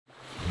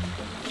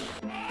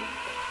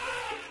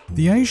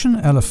The Asian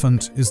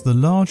elephant is the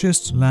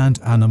largest land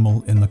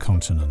animal in the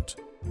continent.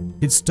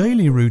 Its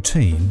daily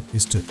routine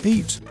is to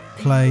eat,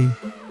 play,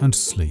 and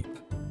sleep.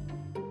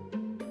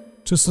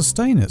 To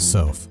sustain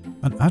itself,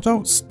 an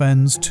adult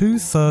spends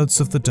 2/3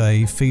 of the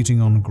day feeding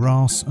on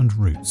grass and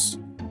roots.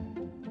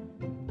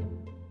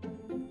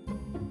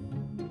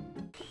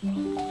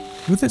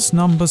 With its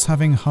numbers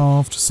having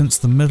halved since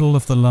the middle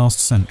of the last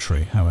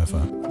century,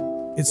 however,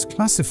 it's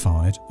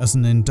classified as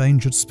an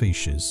endangered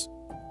species.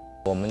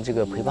 我们这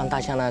个陪伴大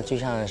象呢，就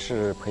像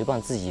是陪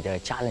伴自己的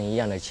家人一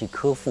样的去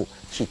呵护、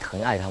去疼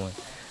爱它们。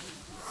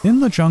In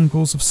the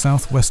jungles of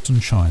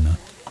southwestern China,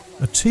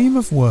 a team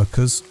of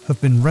workers have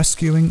been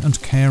rescuing and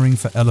caring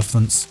for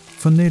elephants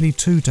for nearly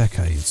 2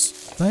 decades.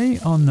 They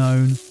are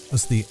known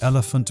as the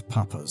elephant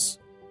papas.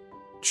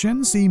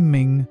 Chen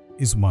Ziming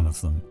is one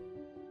of them.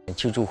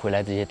 救助回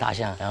来这些大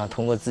象，然后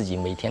通过自己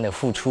每天的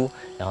付出，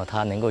然后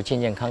它能够健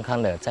健康康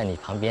的在你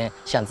旁边，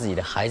像自己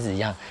的孩子一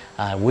样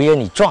围着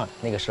你转。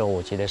那个时候，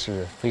我觉得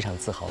是非常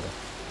自豪的。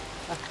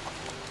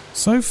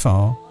So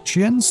far,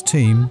 Qian's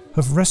team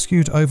have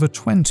rescued over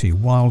 20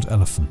 wild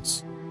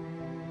elephants.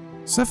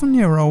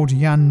 7-year-old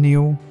Yan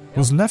Niu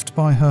was left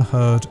by her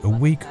herd a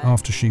week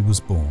after she was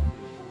born.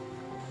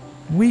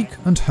 Weak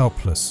and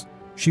helpless,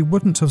 she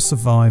wouldn't have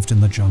survived in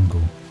the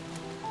jungle.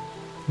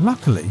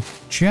 Luckily,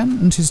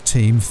 Qian and his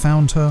team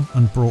found her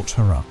and brought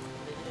her up.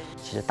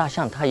 其实大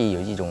象它也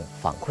有一种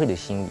反馈的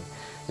心理，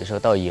有时候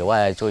到野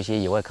外做一些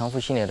野外康复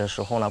训练的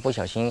时候呢，不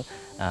小心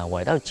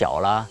崴到脚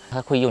啦，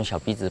它会用小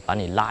鼻子把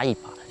你拉一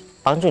把，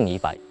帮助你一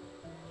把。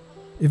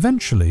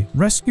Eventually,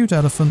 rescued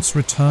elephants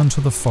return to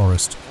the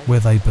forest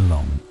where they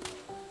belong.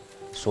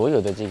 所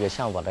有的这个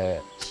向往的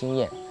心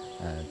愿，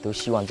都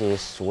希望这些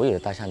所有的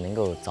大象能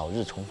够早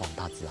日重返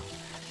大自然。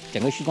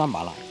整个西双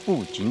版纳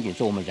不仅仅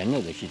是我们人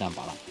类的西双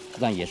版纳，实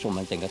际上也是我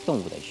们整个动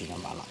物的西双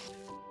版纳。